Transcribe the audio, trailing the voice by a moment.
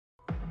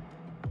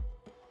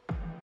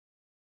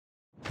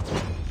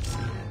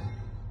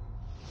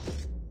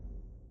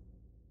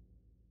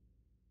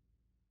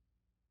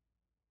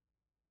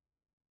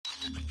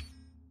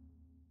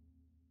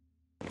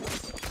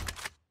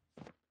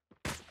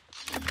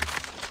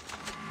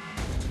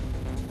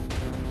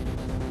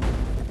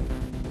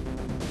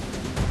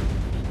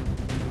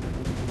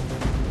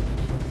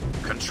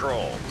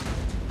control.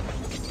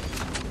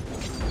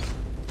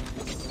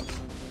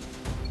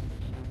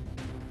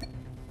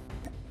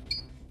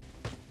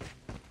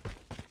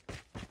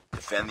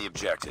 Defend the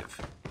objective.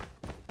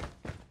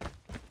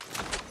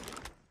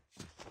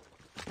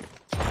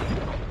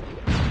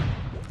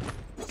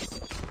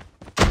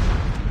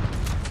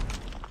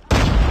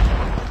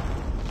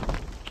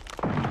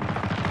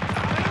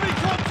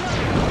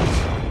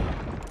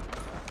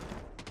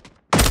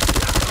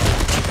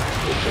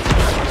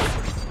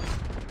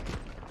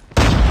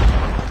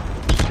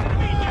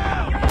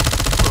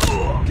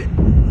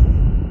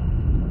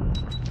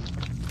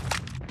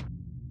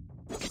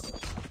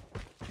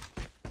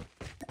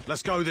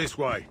 Let's go this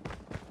way.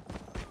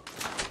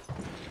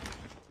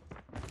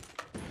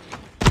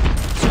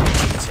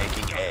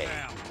 Taking A.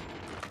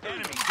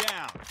 Enemy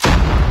down.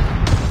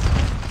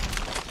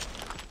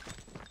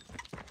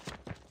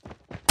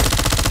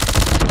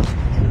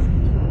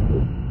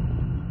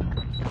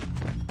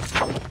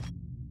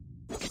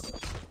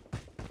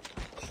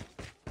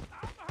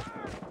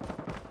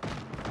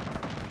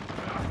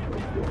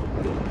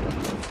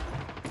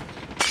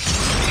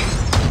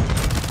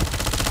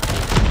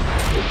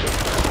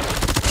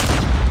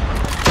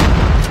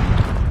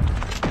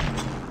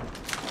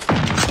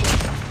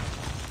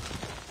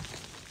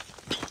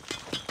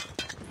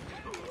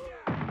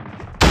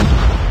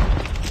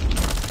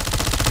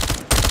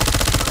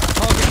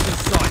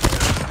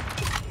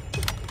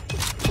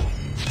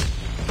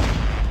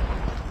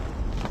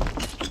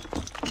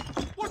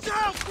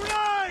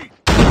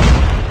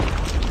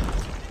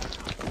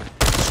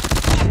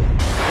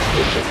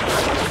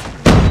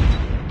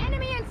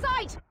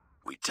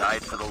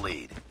 Tied for the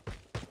lead.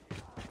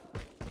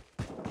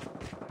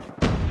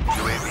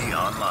 UAV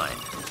online.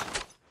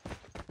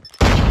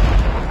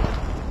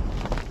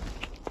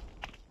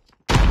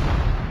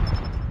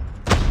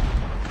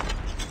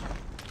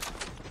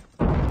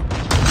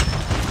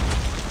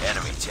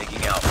 Enemy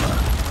taking Alpha.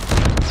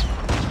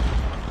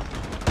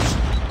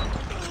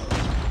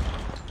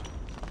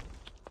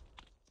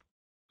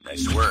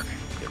 Nice work.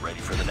 Get ready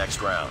for the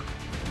next round.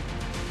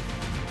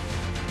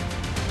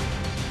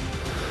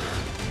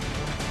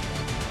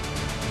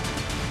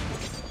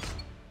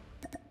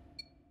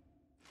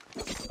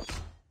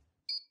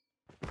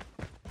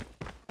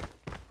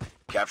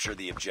 Capture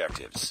the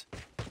objectives.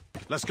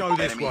 Let's go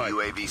this way. Enemy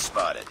UAV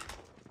spotted.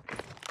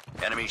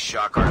 Enemy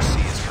Shock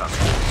RC is coming.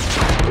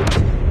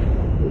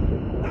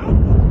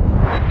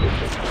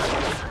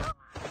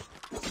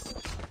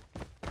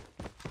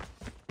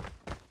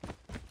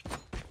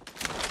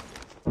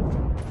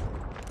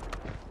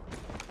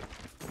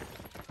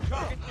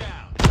 Target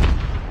down.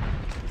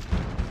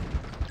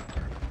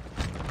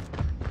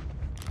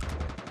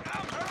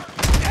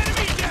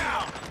 Enemy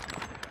down.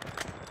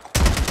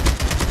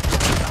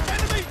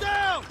 Enemy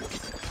down.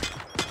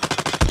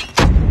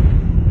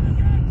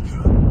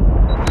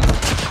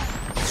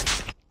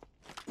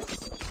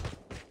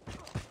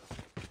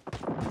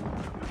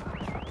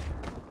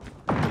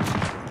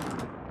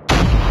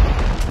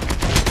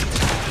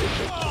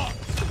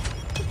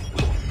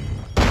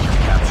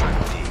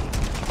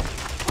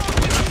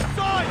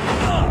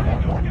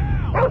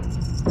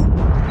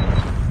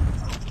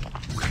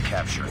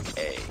 Capturing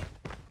A.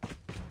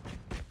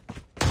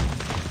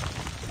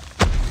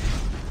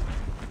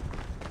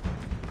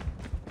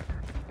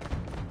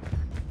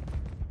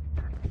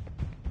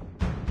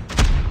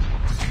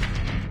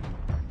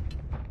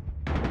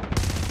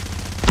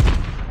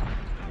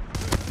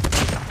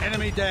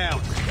 Enemy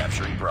down.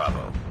 Capturing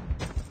Bravo.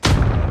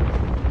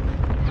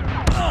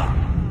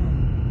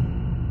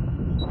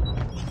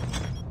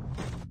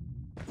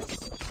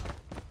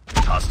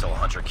 Hostile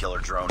hunter-killer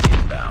drone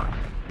inbound.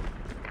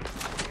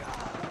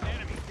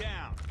 Enemy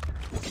down.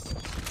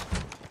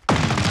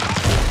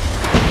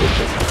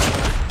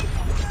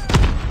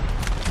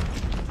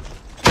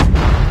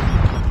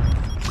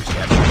 We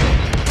captured A.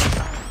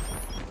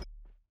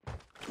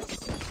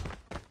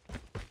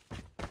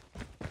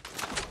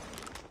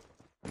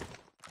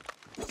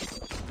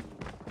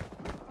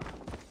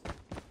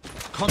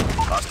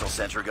 Hostile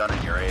sentry gun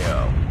in your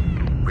AO.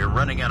 We're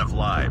running out of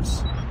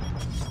lives.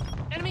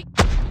 Enemy.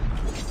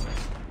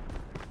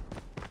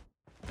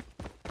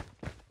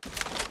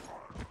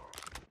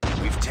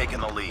 We've taken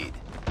the lead.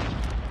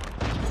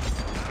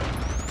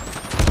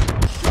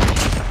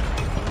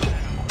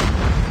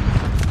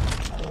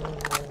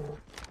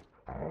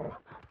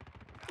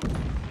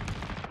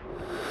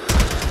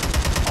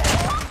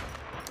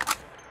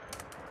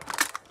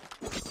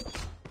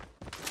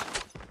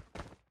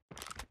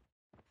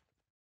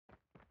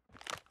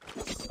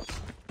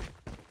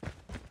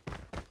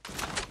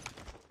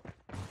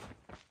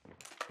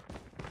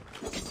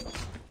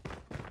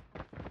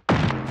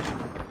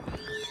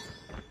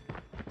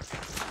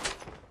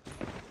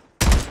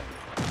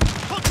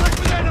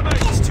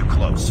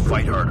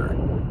 Fight harder.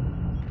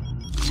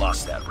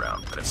 Lost that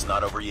round, but it's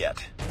not over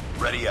yet.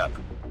 Ready up.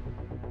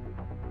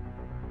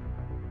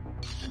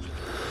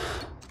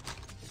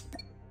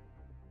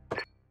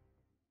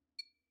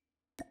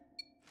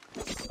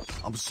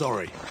 I'm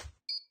sorry.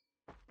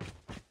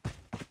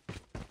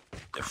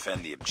 Defend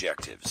defend the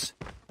objectives.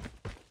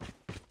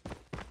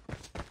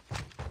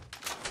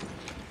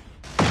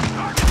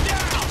 Target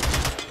down!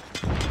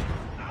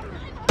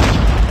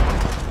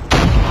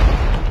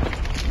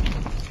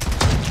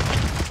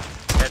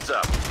 Heads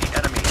up, the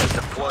enemy has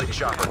deployed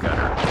chopper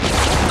gunner.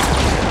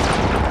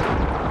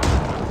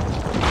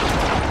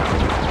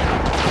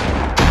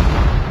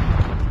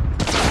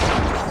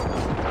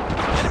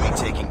 Enemy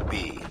taking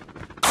B.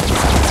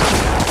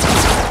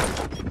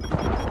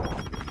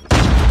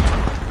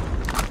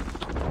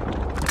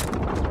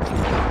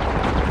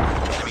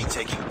 Enemy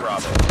taking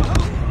Bravo.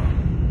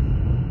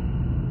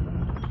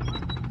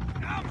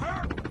 I'm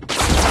hurt!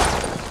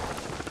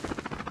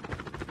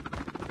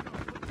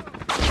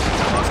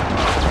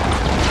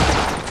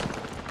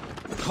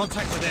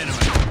 Contact with enemy.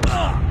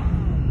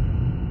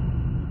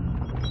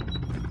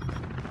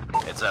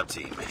 Heads up,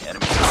 team.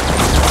 Enemy.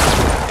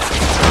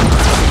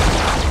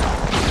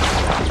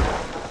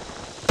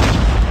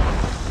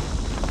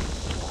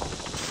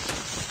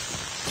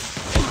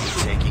 Enemy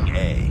taking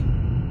A.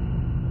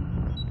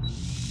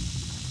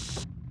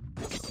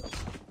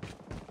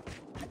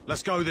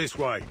 Let's go this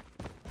way.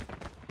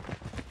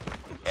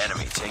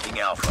 Enemy taking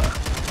Alpha.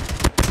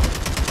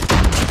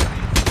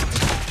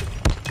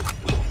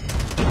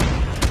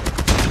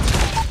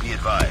 Be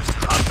advised,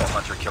 hostile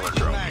hunter-killer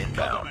drone Man,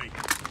 cover inbound. me.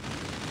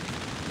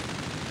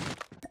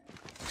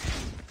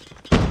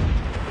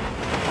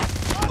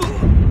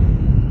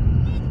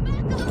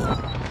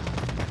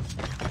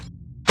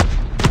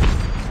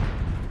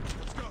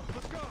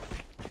 Let's go.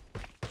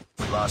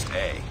 We lost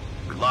A.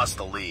 We lost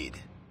the lead.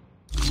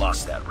 We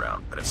lost that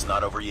round, but it's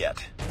not over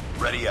yet.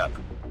 Ready up.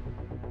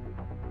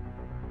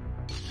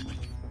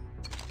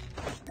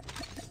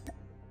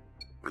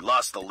 We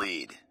lost the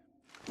lead.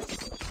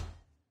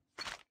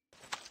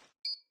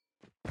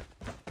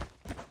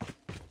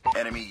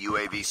 Enemy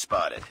UAV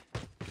spotted.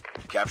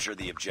 Capture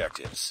the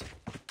objectives.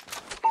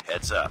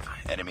 Heads up.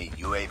 Enemy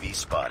UAV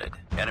spotted.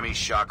 Enemy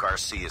Shock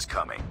RC is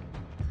coming.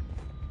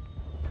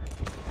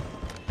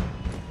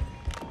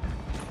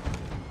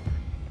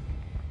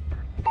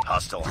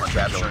 Hostile hunter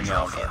capturing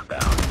Alpha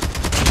inbound.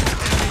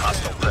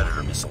 Hostile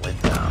Predator missile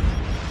inbound.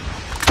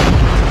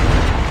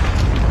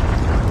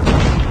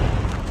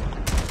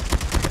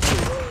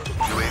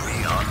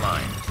 UAV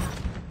online.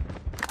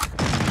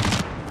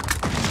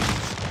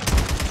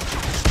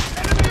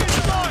 Enemy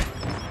inside!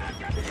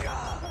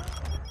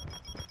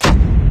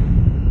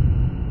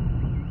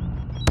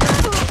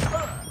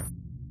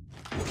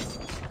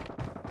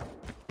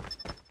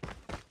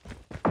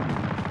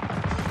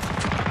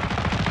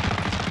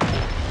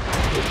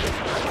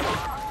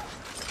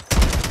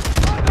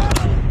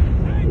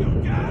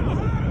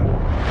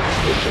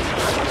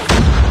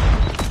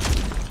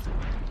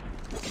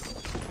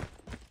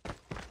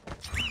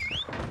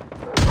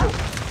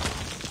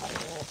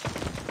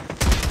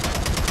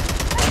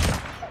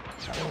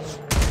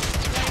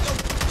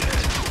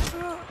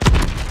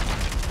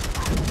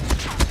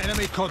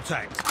 Enemy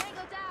contact.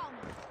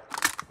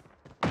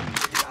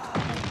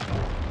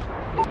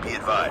 Be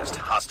advised,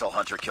 hostile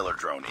hunter-killer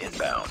drone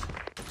inbound.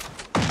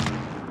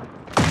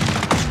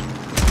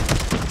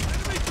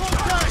 Enemy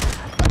contact!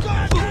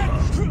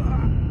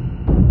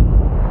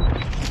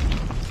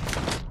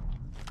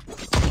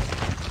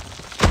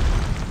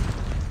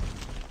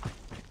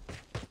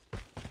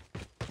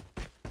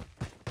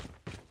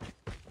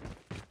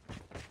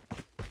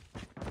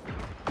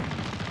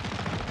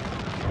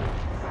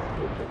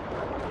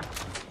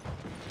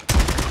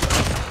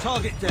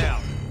 Target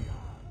down.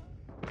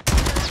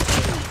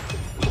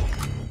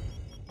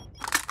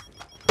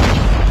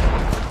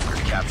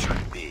 We're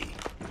capturing B.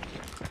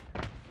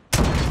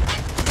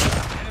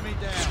 Enemy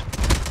down.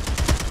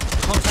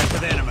 Contact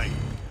with enemy.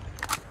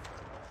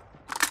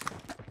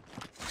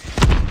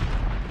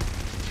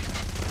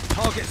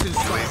 Targets in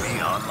sight. UAV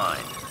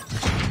online.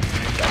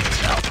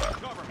 That's Alpha.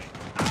 Cover me.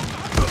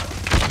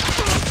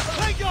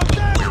 Take your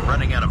damage! We're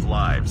running out of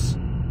lives.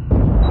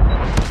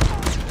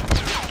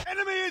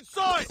 Enemy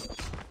inside!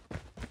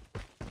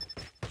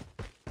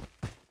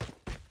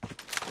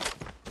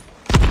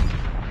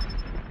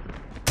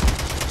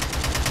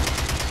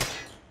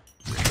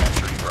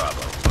 Capturing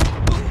Bravo.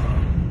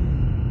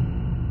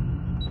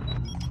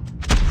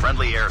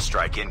 Friendly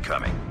airstrike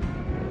incoming.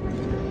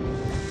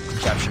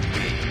 Captured B.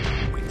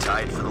 We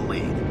tied for the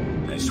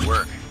lead. Nice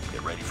work.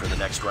 Get ready for the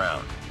next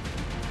round.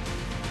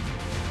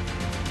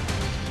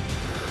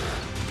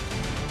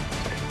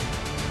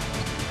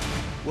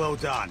 Well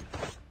done.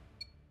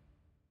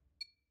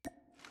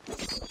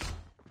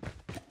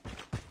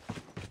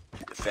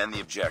 Defend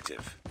the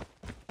objective.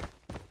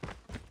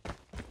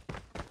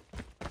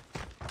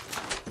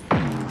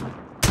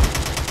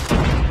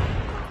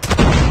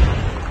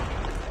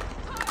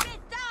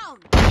 Target down!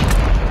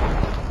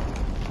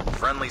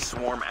 Friendly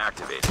swarm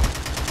activated.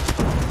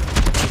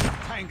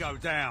 Tango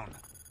down.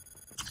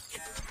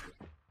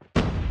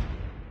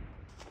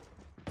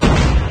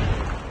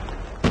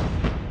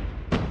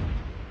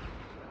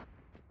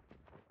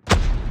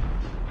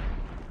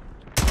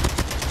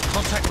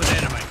 Contact with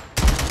enemy.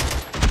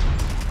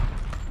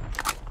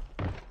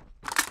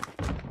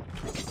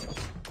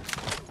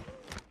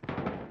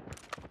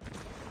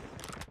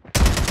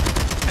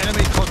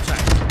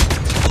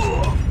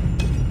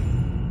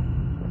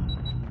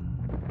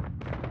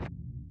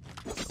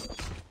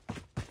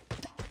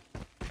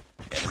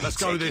 Let's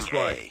go taking this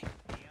way. A.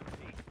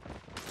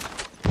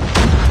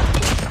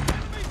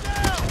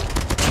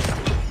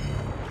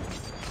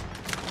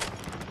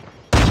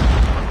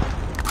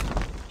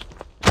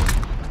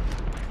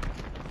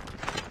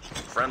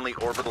 Friendly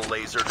orbital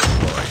laser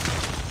deployed.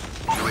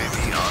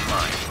 UAV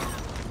online.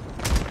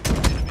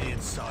 Enemy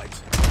in sight.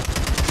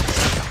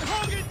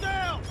 Target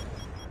down!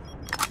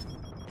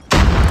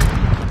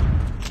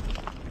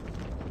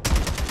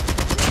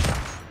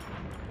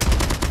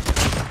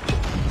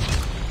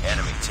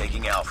 Enemy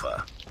taking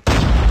Alpha.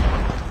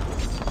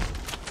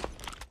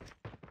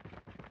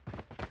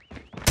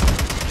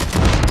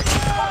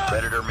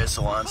 Predator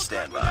missile on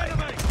standby.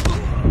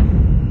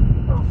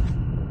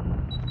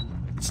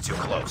 It's too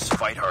close.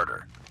 Fight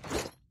harder.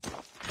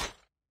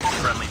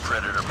 Friendly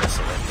Predator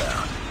missile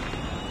inbound.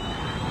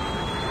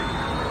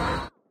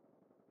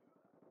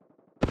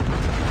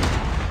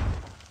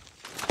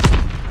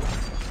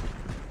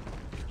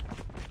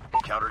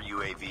 Counter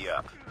UAV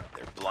up.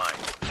 They're blind.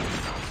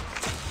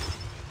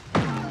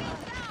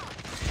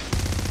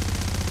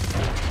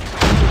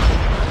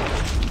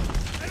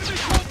 Enemy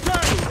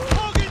contact!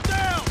 Target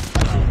down!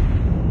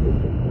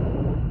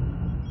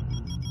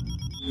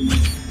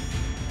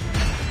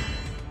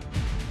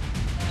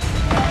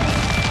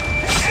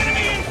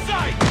 Enemy in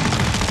sight!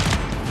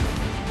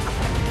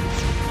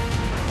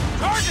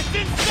 Target's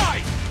in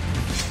sight!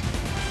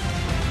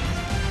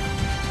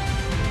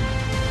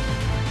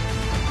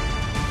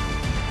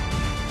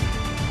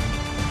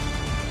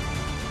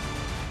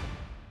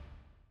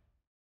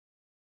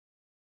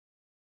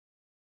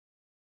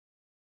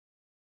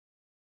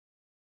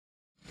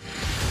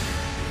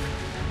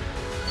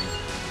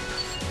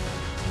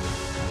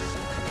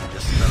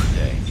 Just another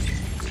day.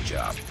 Good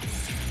job.